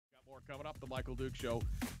Coming up, the Michael Duke Show.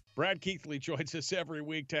 Brad Keithley joins us every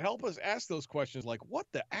week to help us ask those questions like, what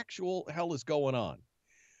the actual hell is going on?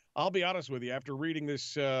 I'll be honest with you. After reading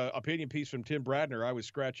this opinion piece from Tim Bradner, I was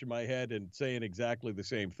scratching my head and saying exactly the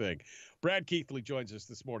same thing. Brad Keithley joins us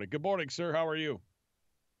this morning. Good morning, sir. How are you?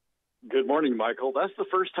 Good morning, Michael. That's the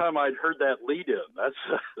first time I'd heard that lead-in. That's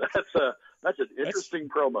an interesting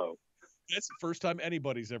promo. That's the first time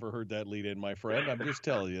anybody's ever heard that lead in, my friend. I'm just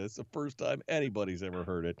telling you, it's the first time anybody's ever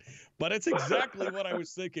heard it. But it's exactly what I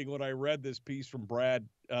was thinking when I read this piece from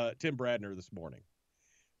Tim Bradner this morning.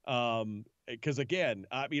 Because again,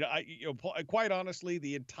 I mean, quite honestly,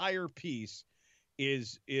 the entire piece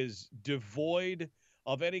is devoid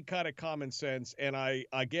of any kind of common sense. And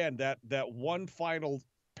that one final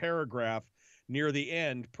paragraph near the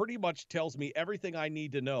end pretty much tells me everything I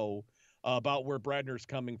need to know about where Bradner's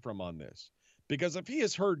coming from on this. Because if he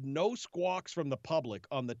has heard no squawks from the public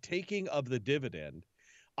on the taking of the dividend,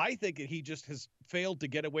 I think that he just has failed to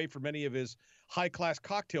get away from any of his high-class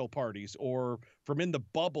cocktail parties or from in the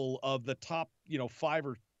bubble of the top, 5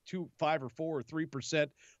 or 4 or 3%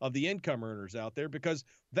 of the income earners out there, because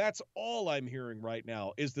that's all I'm hearing right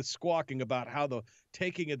now is the squawking about how the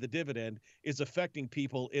taking of the dividend is affecting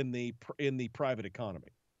people in the private economy.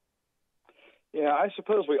 Yeah, I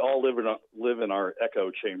suppose we all live in our echo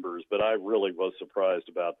chambers, but I really was surprised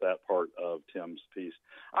about that part of Tim's piece.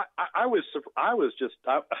 I was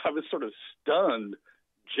sort of stunned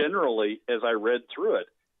generally as I read through it,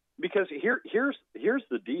 because here's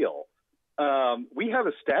the deal. We have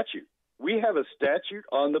a statute. We have a statute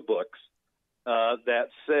on the books that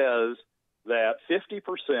says that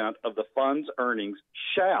 50% of the fund's earnings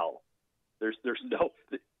shall,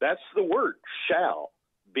 that's the word, shall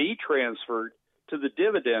be transferred to the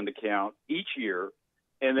dividend account each year.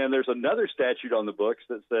 And then there's another statute on the books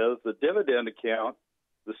that says the dividend account,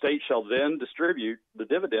 the state shall then distribute the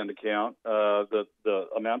dividend account, the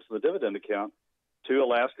amounts of the dividend account to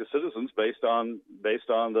Alaska citizens based on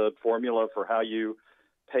the formula for how you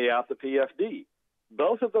pay out the PFD.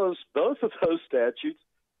 Both of those statutes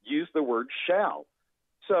use the word shall.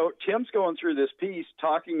 So Tim's going through this piece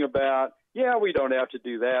talking about, we don't have to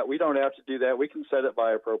do that. We don't have to do that. We can set it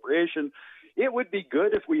by appropriation. It would be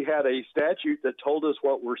good if we had a statute that told us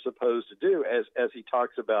what we're supposed to do, as he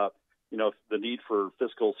talks about, the need for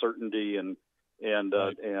fiscal certainty and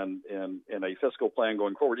a fiscal plan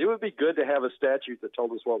going forward. It would be good to have a statute that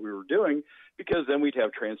told us what we were doing, because then we'd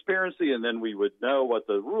have transparency, and then we would know what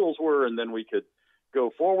the rules were, and then we could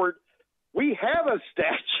go forward. We have a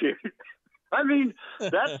statute. I mean,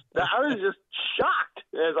 I was just shocked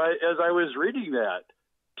as I was reading that.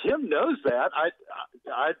 Tim knows that.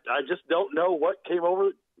 I just don't know what came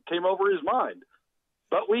over his mind.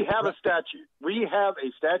 But we have a statute. We have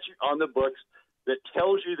a statute on the books that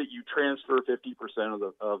tells you that you transfer 50%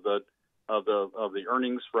 of the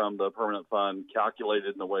earnings from the permanent fund,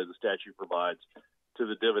 calculated in the way the statute provides, to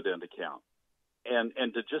the dividend account. And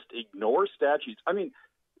to just ignore statutes. I mean,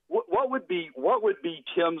 what would be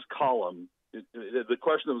Tim's column? The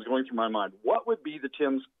question that was going through my mind: what would be the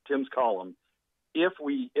Tim's column if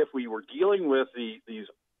we were dealing with these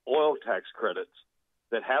oil tax credits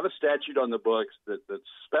that have a statute on the books that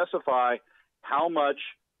specify how much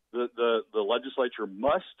the legislature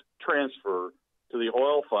must transfer to the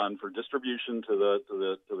oil fund for distribution to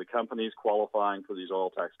the companies qualifying for these oil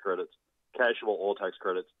tax credits, cashable oil tax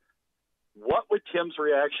credits? What would Tim's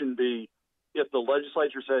reaction be if the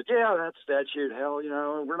legislature said, that statute,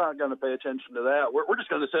 we're not going to pay attention to that. We're just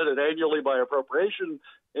going to set it annually by appropriation,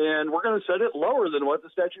 and we're going to set it lower than what the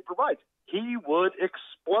statute provides? He would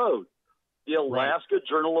explode. The Alaska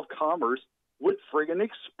Journal of Commerce would friggin'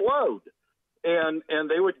 explode. And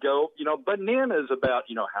they would go, bananas about,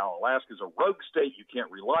 how Alaska's a rogue state. You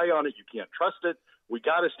can't rely on it. You can't trust it. We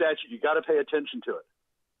got a statute. You got to pay attention to it.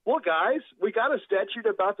 Well, guys, we got a statute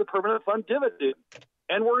about the permanent fund dividend,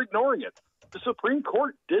 and we're ignoring it. The Supreme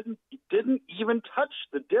Court didn't even touch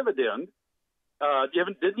the dividend,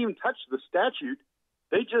 didn't even touch the statute.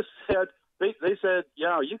 They just said, they said,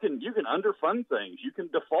 you can underfund things, you can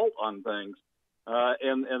default on things,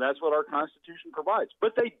 and that's what our Constitution provides.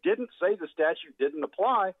 But they didn't say the statute didn't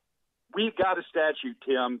apply. We've got a statute,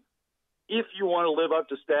 Tim. If you want to live up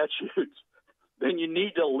to statutes, then you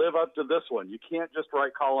need to live up to this one. You can't just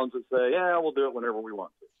write columns that say, we'll do it whenever we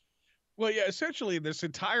want to. Well, yeah, essentially this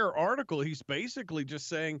entire article, he's basically just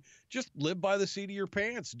saying, just live by the seat of your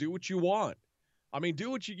pants. Do what you want. I mean,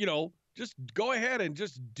 do what just go ahead and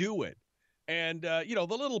just do it. And,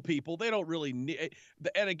 the little people, they don't really need.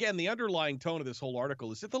 And again, the underlying tone of this whole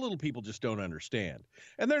article is that the little people just don't understand.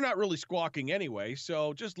 And they're not really squawking anyway,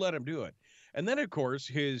 so just let them do it. And then, of course,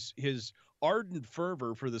 his ardent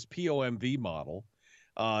fervor for this POMV model,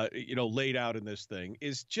 laid out in this thing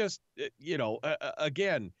is just,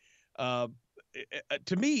 again,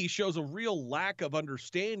 to me, shows a real lack of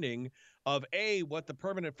understanding of what the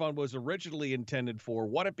permanent fund was originally intended for,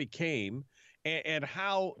 what it became, and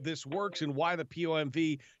how this works, and why the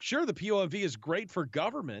POMV. Sure, the POMV is great for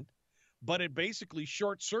government, but it basically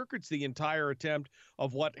short circuits the entire attempt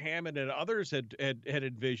of what Hammond and others had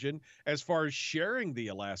envisioned as far as sharing the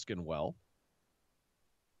Alaskan wealth.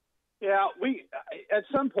 Yeah, at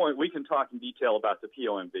some point we can talk in detail about the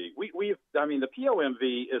POMV. The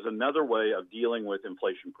POMV is another way of dealing with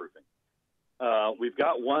inflation proofing. We've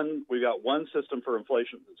got one system for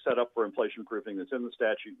inflation set up for inflation proofing that's in the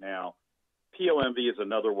statute now. POMV is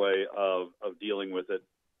another way of dealing with it.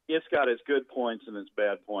 It's got its good points and its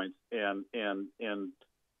bad points, and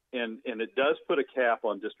it does put a cap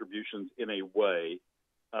on distributions in a way,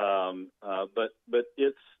 but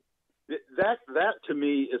it's that to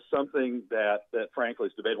me is something that frankly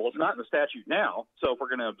is debatable. It's not in the statute now, so if we're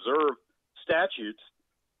going to observe statutes,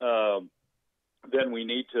 then we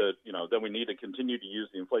need to continue to use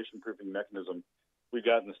the inflation proofing mechanism we've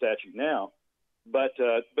got in the statute now. But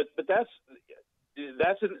that's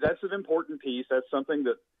an important piece. That's something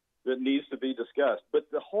that needs to be discussed. But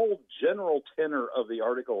the whole general tenor of the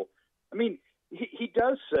article, I mean, he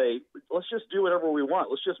does say, let's just do whatever we want.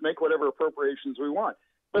 Let's just make whatever appropriations we want.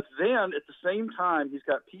 But then at the same time, he's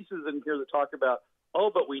got pieces in here that talk about,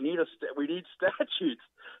 but we need statutes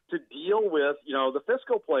to deal with, the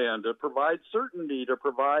fiscal plan, to provide certainty, to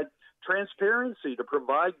provide transparency, to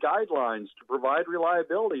provide guidelines, to provide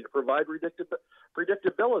reliability, to provide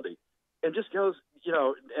predictability, and just goes,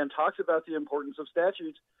 and talks about the importance of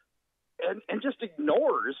statutes, and just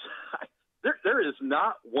ignores. There is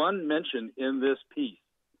not one mention in this piece,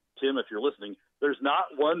 Tim, if you're listening. There's not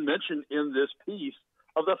one mention in this piece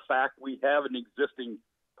of the fact we have an existing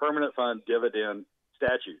permanent fund dividend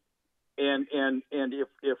statute, and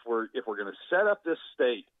if we're going to set up this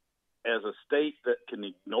state as a state that can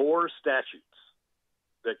ignore statutes,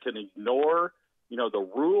 that can ignore the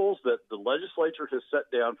rules that the legislature has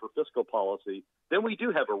set down for fiscal policy, then we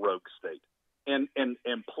do have a rogue state. And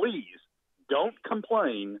please don't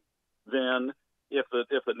complain then if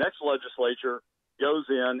the next legislature goes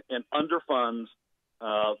in and underfunds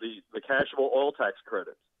the cashable oil tax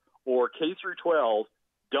credits, or K through 12.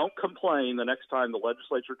 Don't complain the next time the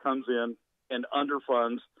legislature comes in and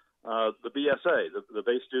underfunds the BSA, the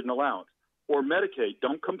base student allowance, or Medicaid.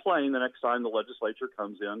 Don't complain the next time the legislature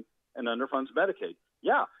comes in and underfunds Medicaid.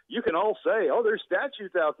 Yeah, you can all say, there's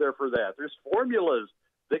statutes out there for that. There's formulas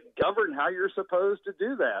that govern how you're supposed to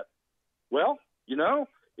do that. Well,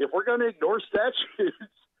 if we're going to ignore statutes, if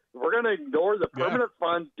we're going to ignore the permanent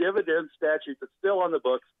fund dividend statute that's still on the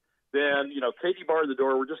books, then, Katie bar in the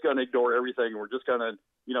door, we're just going to ignore everything. We're just going to,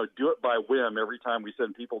 do it by whim every time we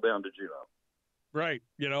send people down to Juneau. Right.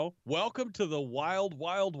 Welcome to the wild,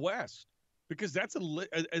 wild west, because that's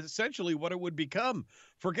essentially what it would become.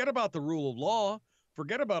 Forget about the rule of law.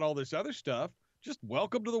 Forget about all this other stuff. Just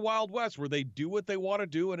welcome to the Wild West, where they do what they want to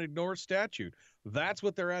do and ignore statute. That's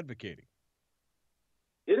what they're advocating.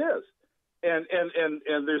 It is. And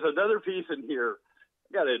there's another piece in here.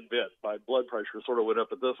 I got to admit, my blood pressure sort of went up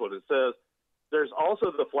at this one. It says, there's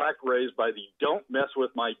also the flack raised by the don't mess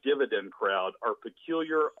with my dividend crowd, our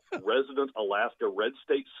peculiar resident Alaska red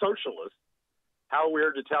state socialists. How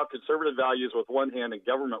weird to tout conservative values with one hand and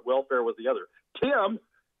government welfare with the other. Tim,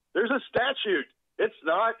 there's a statute. It's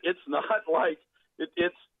not like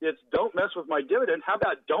it's don't mess with my dividend. How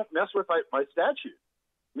about don't mess with my statute?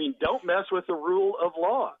 I mean, don't mess with the rule of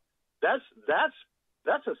law. That's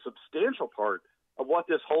a substantial part of what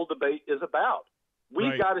this whole debate is about.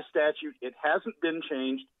 We've got a statute. It hasn't been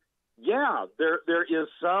changed. Yeah, there's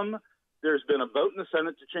been a vote in the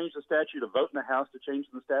Senate to change the statute, a vote in the House to change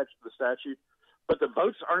the statute, but the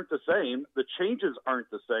votes aren't the same. The changes aren't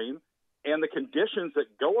the same. And the conditions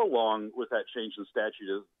that go along with that change in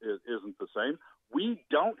statute isn't the same. We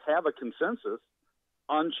don't have a consensus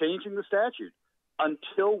on changing the statute.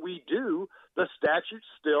 Until we do, the statute's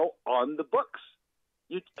still on the books.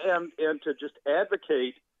 And to just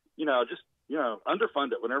advocate,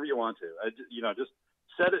 underfund it whenever you want to. Just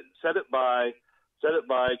set it by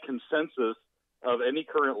consensus of any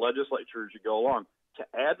current legislature as you go along. To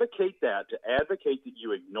advocate that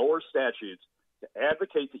you ignore statutes, to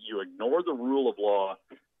advocate that you ignore the rule of law,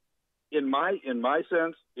 in my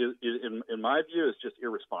sense, in my view, is just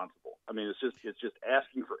irresponsible. I mean, it's just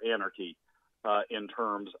asking for anarchy in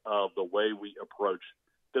terms of the way we approach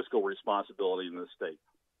fiscal responsibility in the state.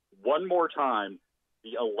 One more time,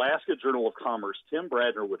 the Alaska Journal of Commerce, Tim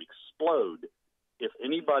Bradner, would explode if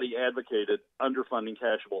anybody advocated underfunding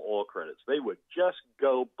taxable oil credits. They would just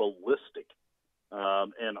go ballistic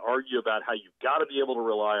and argue about how you've got to be able to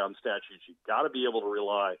rely on statutes, you've got to be able to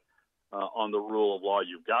rely on the rule of law,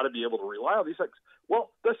 you've got to be able to rely on these things.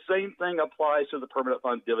 Well, the same thing applies to the permanent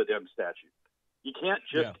fund dividend statute. You can't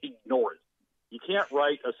just ignore it. You can't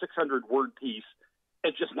write a 600-word piece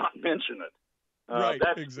and just not mention it. Right,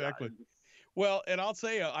 exactly. Well, and I'll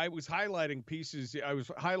say I was highlighting pieces. I was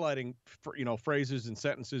highlighting, phrases and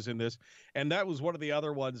sentences in this, and that was one of the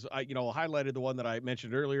other ones. I highlighted the one that I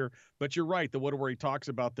mentioned earlier. But you're right, the one where he talks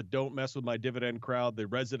about the "don't mess with my dividend crowd," the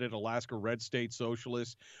resident Alaska red state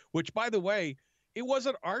socialists. Which, by the way, it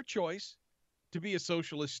wasn't our choice to be a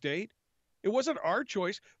socialist state. It wasn't our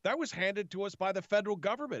choice. That was handed to us by the federal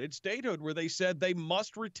government in statehood, where they said they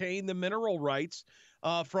must retain the mineral rights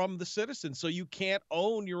from the citizens. So you can't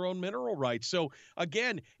own your own mineral rights. So,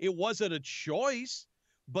 again, it wasn't a choice,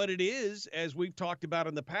 but it is, as we've talked about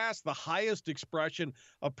in the past, the highest expression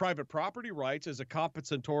of private property rights as a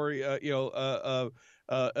compensatory,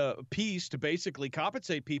 piece to basically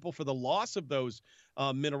compensate people for the loss of those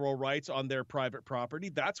mineral rights on their private property.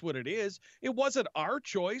 That's what it is. It wasn't our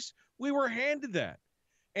choice. We were handed that.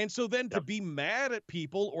 And so then to be mad at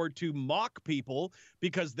people or to mock people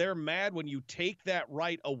because they're mad when you take that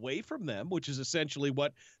right away from them, which is essentially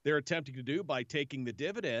what they're attempting to do by taking the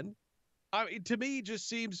dividend, to me, it just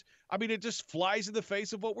seems, it just flies in the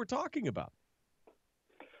face of what we're talking about.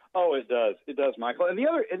 Oh, it does. It does, Michael. And the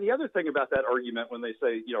other thing about that argument when they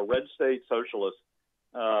say, red state socialists,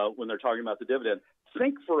 when they're talking about the dividend,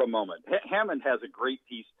 think for a moment. Hammond has a great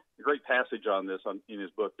passage on this in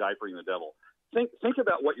his book, Diapering the Devil. Think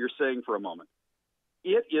about what you're saying for a moment.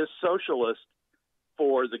 It is socialist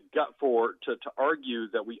to argue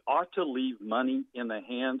that we ought to leave money in the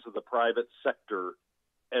hands of the private sector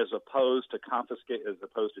as opposed to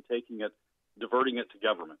taking it, diverting it to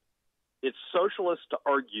government. It's socialist to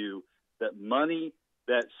argue that money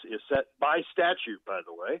that is set by statute, by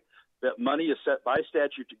the way, that money is set by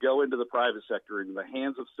statute to go into the private sector, into the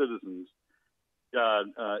hands of citizens.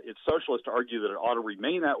 It's socialist to argue that it ought to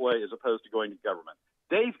remain that way as opposed to going to government.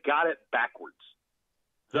 They've got it backwards.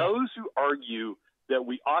 Those who argue that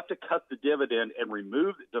we ought to cut the dividend and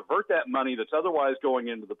divert that money that's otherwise going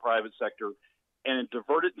into the private sector and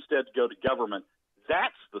divert it instead to go to government,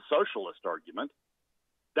 that's the socialist argument.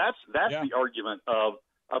 That's the argument of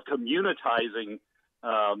communitizing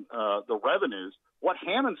the revenues. What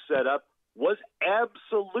Hammond set up was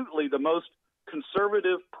absolutely the most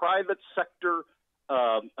conservative private sector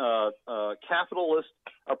capitalist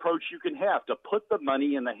approach you can have, to put the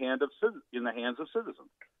money in the hands of citizens.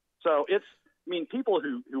 So it's, people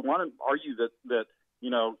who want to argue that the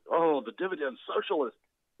dividend socialist,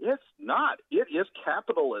 it's not. It is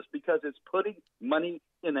capitalist because it's putting money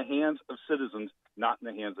in the hands of citizens, not in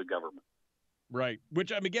the hands of government. Right.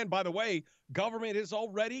 Which, again, by the way, government is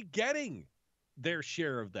already getting their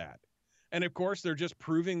share of that. And, of course, they're just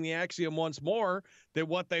proving the axiom once more that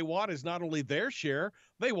what they want is not only their share,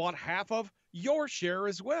 they want half of your share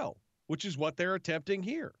as well, which is what they're attempting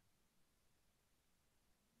here.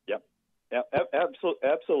 Yep.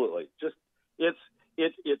 Absolutely. Just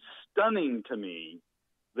it's stunning to me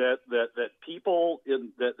that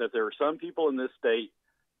there are some people in this state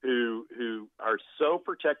who are so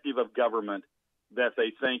protective of government that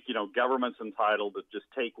they think government's entitled to just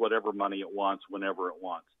take whatever money it wants whenever it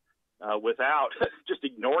wants, without just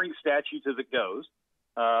ignoring statutes as it goes,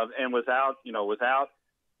 and without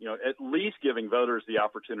at least giving voters the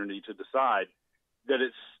opportunity to decide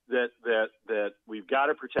that we've got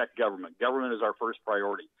to protect government. Government is our first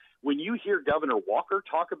priority. When you hear Governor Walker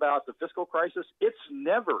talk about the fiscal crisis, it's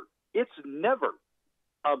never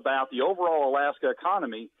about the overall Alaska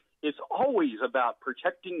economy. It's always about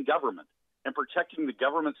protecting government and protecting the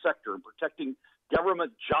government sector and protecting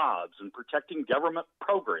government jobs and protecting government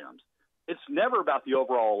programs. It's never about the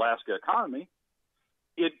overall Alaska economy.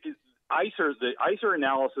 The ICER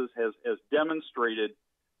analysis has demonstrated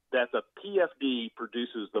that the PFD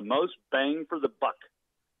produces the most bang for the buck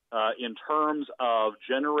in terms of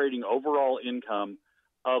generating overall income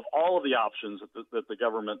of all of the options that the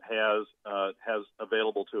government has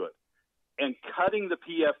available to it. And cutting the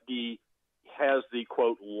PFD has the,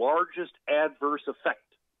 quote, largest adverse effect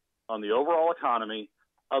on the overall economy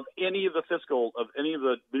of any of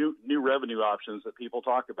the new revenue options that people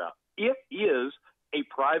talk about. It is a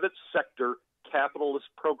private sector capitalist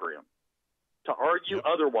program. To argue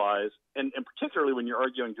otherwise, and particularly when you're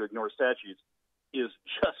arguing to ignore statutes, is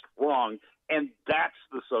just wrong. And that's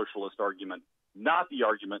the socialist argument, not the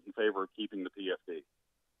argument in favor of keeping the PFD.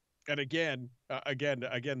 And again,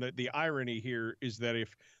 the irony here is that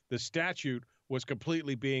if the statute was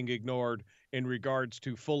completely being ignored in regards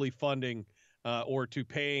to fully funding or to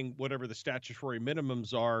paying whatever the statutory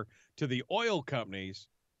minimums are to the oil companies,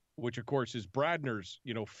 which of course is Bradner's,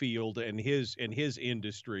 field and his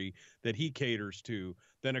industry that he caters to,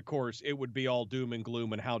 then of course it would be all doom and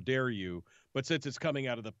gloom and how dare you. But since it's coming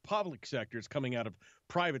out of the public sector, it's coming out of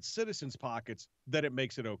private citizens' pockets, then it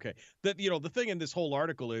makes it okay. That the thing in this whole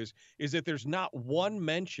article is that there's not one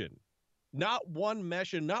mention, not one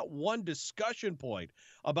mention, not one discussion point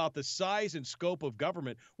about the size and scope of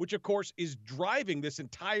government, which of course is driving this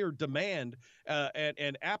entire demand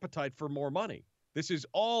and appetite for more money. This is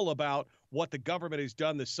all about what the government has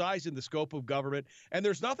done, the size and the scope of government. And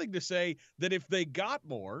there's nothing to say that if they got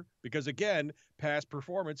more, because again, past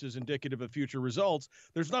performance is indicative of future results.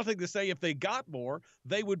 There's nothing to say if they got more,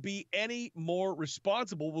 they would be any more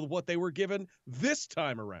responsible with what they were given this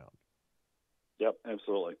time around. Yep,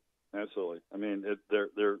 absolutely. Absolutely. I mean,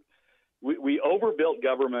 we overbuilt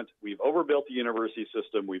government. We've overbuilt the university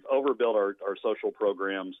system. We've overbuilt our social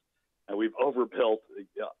programs. And we've overbuilt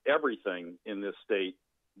everything in this state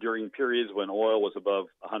during periods when oil was above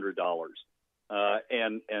 $100.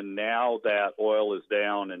 And now that oil is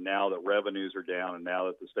down, and now that revenues are down, and now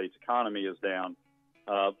that the state's economy is down,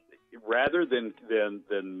 rather than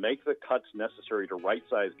make the cuts necessary to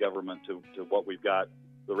right-size government to what we've got,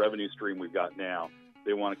 the revenue stream we've got now,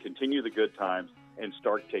 they want to continue the good times and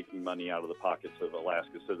start taking money out of the pockets of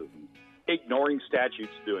Alaska citizens, ignoring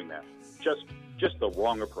statutes doing that. Just the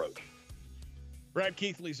wrong approach. Brad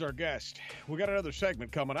Keithley's our guest. We got another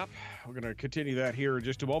segment coming up. We're going to continue that here in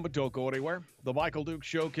just a moment. Don't go anywhere. The Michael Duke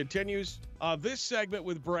Show continues. This segment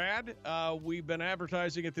with Brad, we've been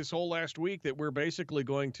advertising it this whole last week that we're basically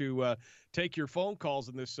going to take your phone calls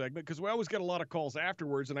in this segment because we always get a lot of calls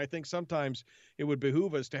afterwards, and I think sometimes it would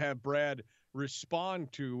behoove us to have Brad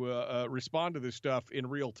respond to this stuff in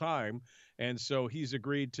real time. And so he's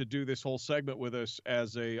agreed to do this whole segment with us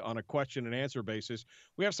on a question and answer basis.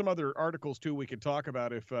 We have some other articles too we can talk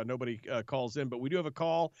about if nobody calls in, but we do have a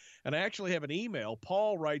call, and I actually have an email.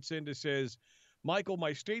 Paul writes in to says, Michael,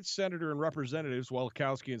 my state senator and representatives,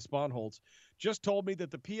 Walkowski and Sponholz, just told me that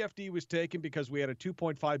the PFD was taken because we had a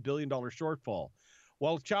 $2.5 billion shortfall.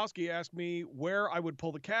 Walkowski asked me where I would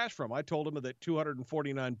pull the cash from. I told him that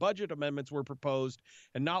 249 budget amendments were proposed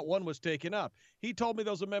and not one was taken up. He told me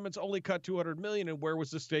those amendments only cut $200 million, and where was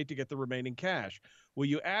the state to get the remaining cash? Will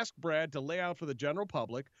you ask Brad to lay out for the general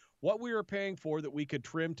public what we are paying for that we could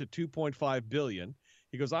trim to $2.5 billion?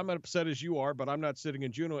 He goes, I'm upset as you are, but I'm not sitting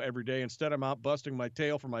in Juneau every day. Instead, I'm out busting my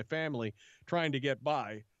tail for my family, trying to get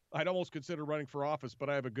by. I'd almost consider running for office, but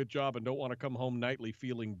I have a good job and don't want to come home nightly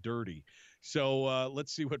feeling dirty. So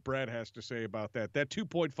let's see what Brad has to say about that. That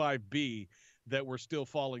 2.5B that we're still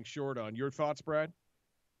falling short on. Your thoughts, Brad?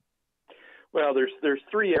 Well, there's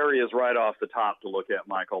three areas right off the top to look at,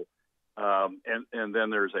 Michael, and then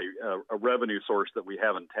there's a revenue source that we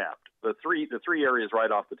haven't tapped. The three areas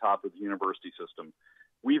right off the top of the university system.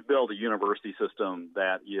 We've built a university system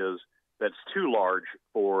that's too large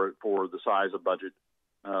for the size of budget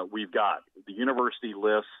we've got. The university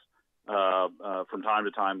lists from time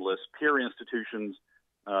to time lists peer institutions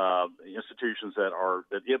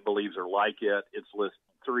that it believes are like it. It's list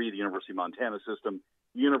 3, the University of Montana system,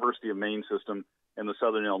 University of Maine system, and the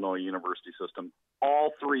Southern Illinois University system.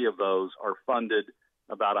 All three of those are funded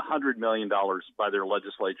about $100 million by their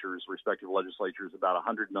legislatures, respective legislatures, about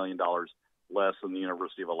 $100 million less than the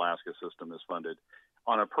University of Alaska system is funded.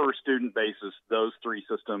 On a per-student basis, those three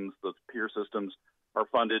systems, the peer systems, are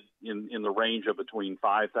funded in the range of between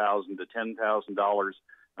 $5,000 to $10,000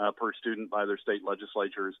 per student by their state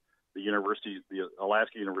legislatures. The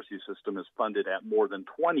Alaska University system is funded at more than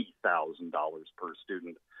 $20,000 per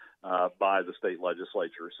student by the state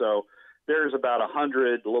legislature. So there's about a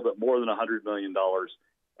little bit more than $100 million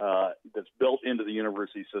that's built into the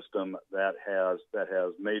university system that has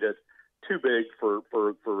made it too big for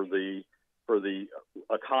the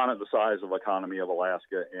size of economy of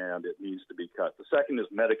Alaska, and it needs to be cut. The second is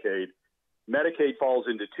Medicaid. Medicaid falls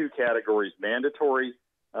into two categories: mandatory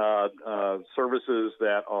services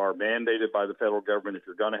that are mandated by the federal government. If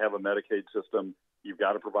you're going to have a Medicaid system, you've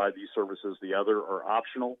got to provide these services. The other are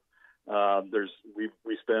optional.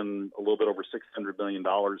 We spend a little bit over $600 million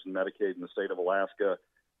in Medicaid in the state of Alaska.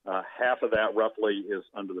 Half of that roughly is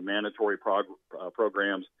under the mandatory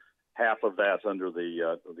programs. Half of that's under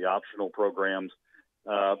the optional programs.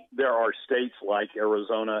 There are states like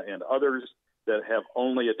Arizona and others that have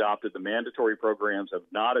only adopted the mandatory programs, have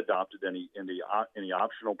not adopted any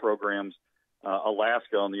optional programs.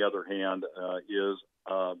 Alaska, on the other hand,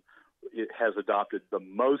 it has adopted the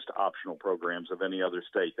most optional programs of any other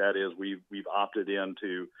state. That is, we've opted in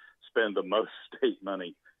to spend the most state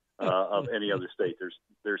money of any other state.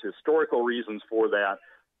 There's historical reasons for that,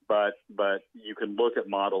 but you can look at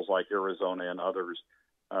models like Arizona and others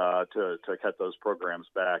to cut those programs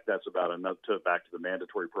back. That's about back to the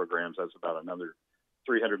mandatory programs. That's about another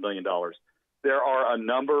 $300 million. There are a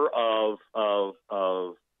number of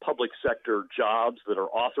public sector jobs that are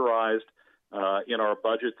authorized in our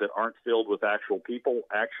budget that aren't filled with actual people.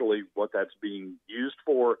 Actually, what that's being used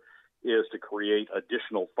for is to create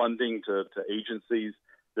additional funding to agencies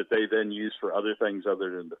that they then use for other things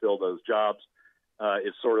other than to fill those jobs.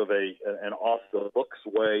 It's sort of an off-the-books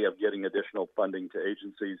way of getting additional funding to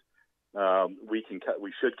agencies. We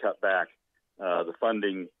should cut back the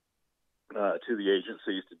funding to the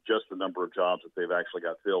agencies to just the number of jobs that they've actually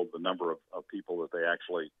got filled, the number of people that they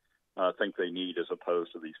actually think they need, as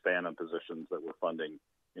opposed to these phantom positions that we're funding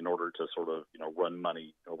in order to sort of run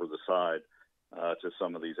money over the side to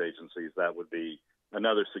some of these agencies. That would be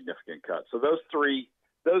another significant cut. So those three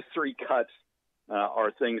cuts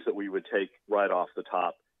are things that we would take right off the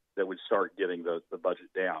top that would start getting the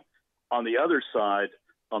budget down. On the other side,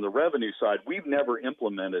 on the revenue side, we've never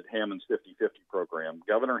implemented Hammond's 50/50 program.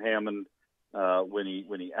 Governor Hammond, when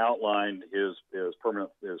he outlined his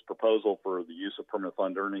proposal for the use of permanent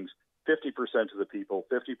fund earnings, 50% to the people,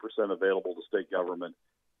 50% available to state government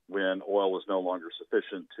when oil was no longer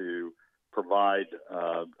sufficient to provide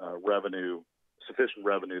sufficient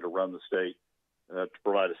revenue to run the state, to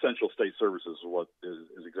provide essential state services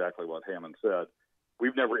is exactly what Hammond said.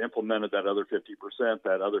 We've never implemented that other 50%.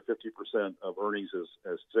 That other 50% of earnings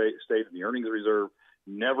has stayed in the earnings reserve,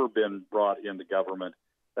 never been brought into government.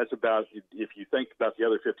 That's about, if you think about the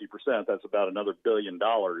other 50%, that's about another $1 billion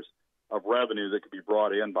of revenue that could be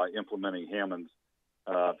brought in by implementing Hammond's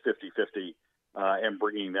 50/50 and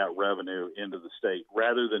bringing that revenue into the state.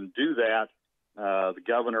 Rather than do that, the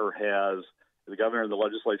governor and the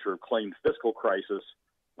legislature have claimed fiscal crisis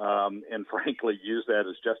and frankly used that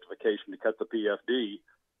as justification to cut the PFD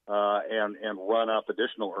and run up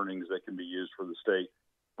additional earnings that can be used for the state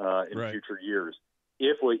in future years.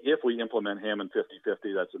 If we implement Hammond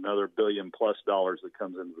 50/50, that's another $1 billion+ that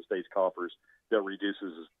comes into the state's coffers that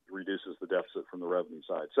reduces the deficit from the revenue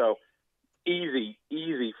side. So easy,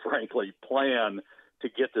 frankly, plan to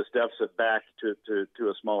get this deficit back to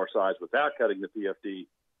a smaller size without cutting the PFD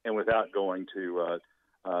and without going to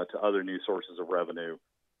other new sources of revenue.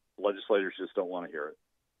 Legislators just don't want to hear it.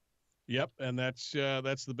 Yep, and that's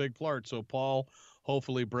the big part. So, Paul,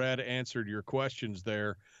 hopefully Brad answered your questions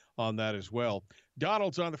there on that as well.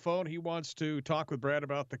 Donald's on the phone. He wants to talk with Brad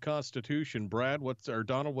about the Constitution.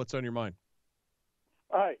 Donald, what's on your mind?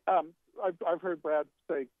 Hi. I've heard Brad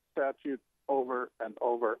say statute over and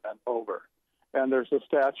over and over, and there's a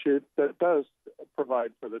statute that does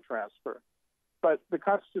provide for the transfer. But the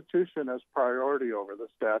Constitution has priority over the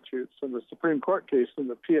statutes, and the Supreme Court case in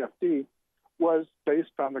the PFD was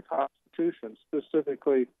based on the Constitution,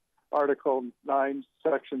 specifically Article 9,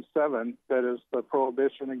 Section 7, that is the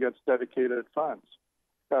prohibition against dedicated funds.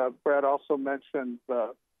 Brad also mentioned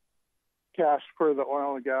the cash for the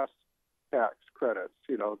oil and gas tax credits,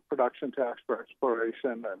 production tax for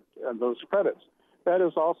exploration and those credits. That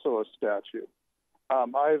is also a statute.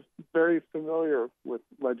 I'm very familiar with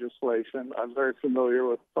legislation. I'm very familiar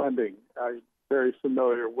with funding. I'm very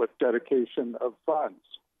familiar with dedication of funds.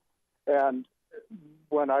 And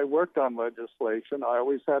when I worked on legislation, I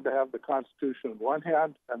always had to have the Constitution in one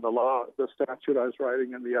hand and the statute I was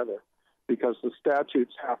writing in the other, because the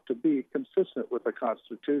statutes have to be consistent with the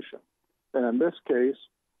Constitution. And in this case,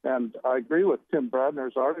 and I agree with Tim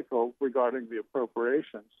Bradner's article regarding the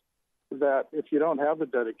appropriations, that if you don't have a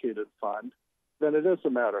dedicated fund, then it is a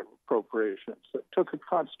matter of appropriations. It took a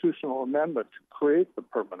constitutional amendment to create the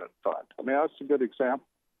permanent fund. I mean, that's a good example.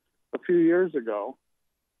 A few years ago,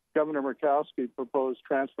 Governor Murkowski proposed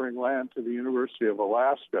transferring land to the University of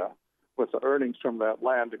Alaska with the earnings from that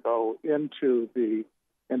land to go into the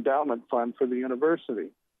endowment fund for the university.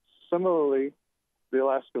 Similarly, the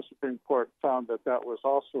Alaska Supreme Court found that that was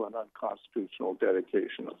also an unconstitutional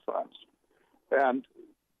dedication of funds. And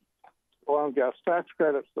oil and gas tax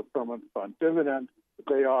credits, the permanent fund dividend,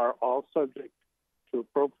 they are all subject to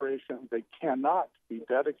appropriation. They cannot be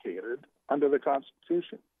dedicated under the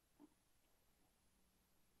Constitution.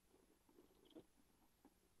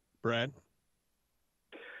 Brad?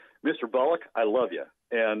 Mr. Bullock, I love you.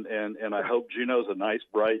 And I hope Juneau's a nice,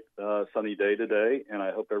 bright, sunny day today, and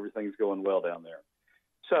I hope everything's going well down there.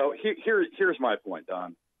 So here's my point,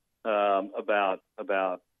 Don, about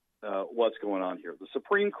what's going on here. The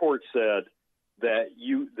Supreme Court said that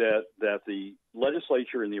the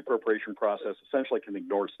legislature in the appropriation process essentially can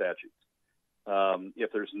ignore statutes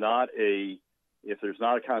if there's not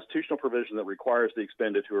a constitutional provision that requires the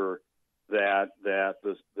expenditure that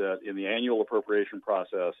in the annual appropriation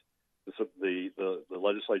process the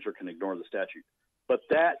legislature can ignore the statute. But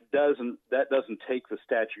that doesn't take the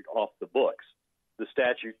statute off the books. The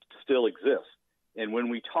statute still exists. And when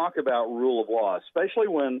we talk about rule of law, especially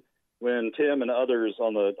when Tim and others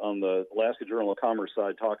on the Alaska Journal of Commerce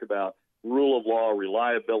side talk about rule of law,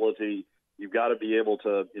 reliability, you've got to be able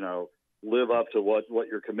to, live up to what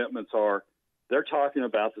your commitments are. They're talking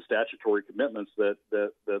about the statutory commitments that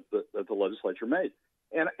the legislature made.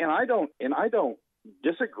 And I don't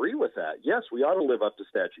disagree with that. Yes, we ought to live up to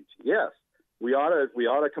statutes. Yes, we ought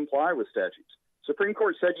to comply with statutes. Supreme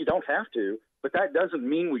Court said you don't have to, but that doesn't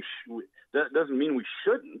mean we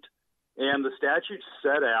shouldn't. And the statutes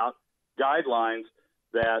set out guidelines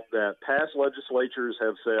that past legislatures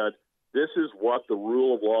have said, this is what the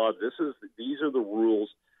rule of law, these are the rules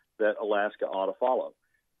that Alaska ought to follow.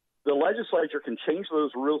 The legislature can change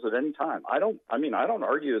those rules at any time. I don't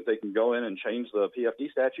argue that they can go in and change the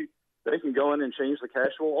PFD statute. They can go in and change the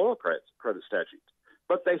casual oil credit statutes,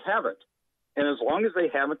 but they haven't. And as long as they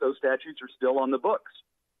haven't, those statutes are still on the books.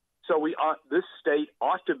 So this state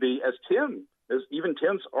ought to be, as even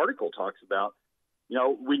Tim's article talks about,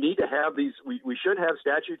 we need to have these, we should have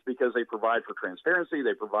statutes because they provide for transparency,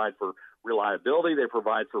 they provide for reliability, they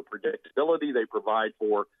provide for predictability, they provide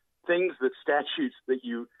for things that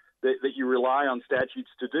you rely on statutes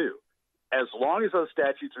to do. As long as those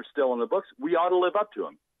statutes are still in the books, we ought to live up to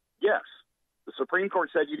them. Yes, the Supreme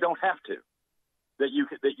Court said you don't have to. That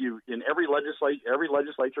you in every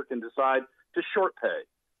legislature can decide to short pay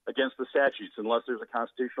against the statutes unless there's a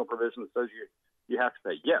constitutional provision that says you have to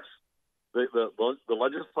pay. Yes, the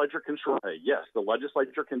legislature can short pay. Yes, the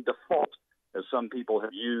legislature can default, as some people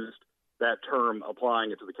have used that term,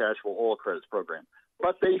 applying it to the casual oil credits program.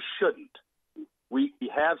 But they shouldn't. We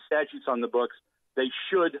have statutes on the books. They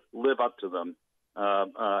should live up to them.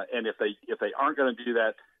 And if they aren't going to do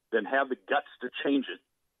that, then have the guts to change it.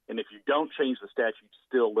 And if you don't change the statute,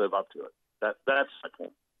 still live up to it. That's my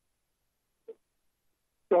point.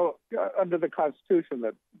 So under the Constitution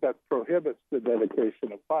that prohibits the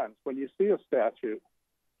dedication of funds, when you see a statute,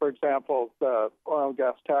 for example, the oil and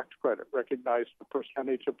gas tax credit recognized the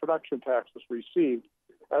percentage of production taxes received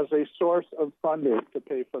as a source of funding to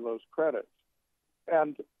pay for those credits.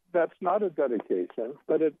 And that's not a dedication,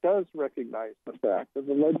 but it does recognize the fact that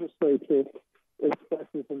the legislature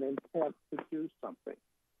expresses an intent to do something.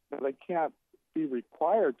 Now, they can't be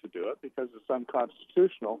required to do it because it's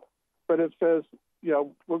unconstitutional, but it says,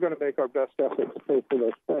 we're going to make our best effort to pay for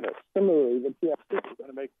those credits. Similarly, the PFD is going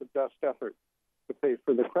to make the best effort to pay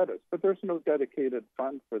for the credits, but there's no dedicated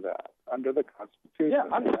fund for that under the Constitution.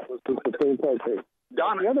 Yeah, that was the Supreme Court case.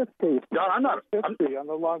 Don, the other case, Don, on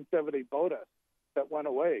the longevity bonus that went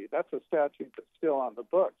away, that's a statute that's still on the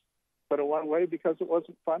books, but it went away because it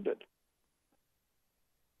wasn't funded.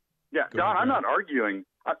 Yeah, Don, I'm not arguing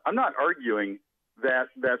that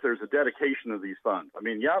there's a dedication of these funds. I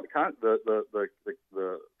mean,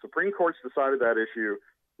 the Supreme Court's decided that issue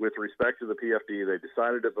with respect to the PFD. They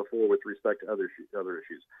decided it before with respect to other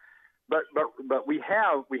issues. But we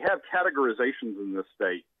have categorizations in this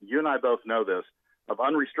state. You and I both know this, of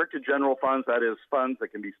unrestricted general funds, that is funds that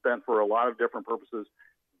can be spent for a lot of different purposes,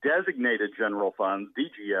 designated general funds,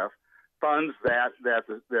 DGF, funds that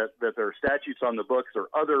there are statutes on the books or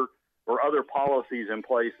other policies in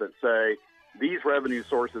place that say these revenue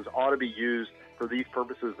sources ought to be used for these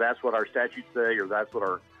purposes. That's what our statutes say, or that's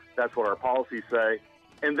what our policies say.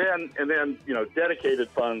 And then dedicated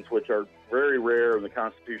funds, which are very rare, and the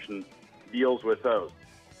Constitution deals with those.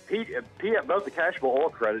 Both the cashable oil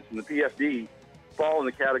credits and the PFD fall in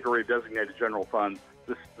the category of designated general funds.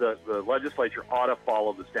 The legislature ought to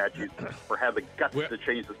follow the statutes or have the guts to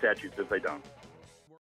change the statutes if they don't.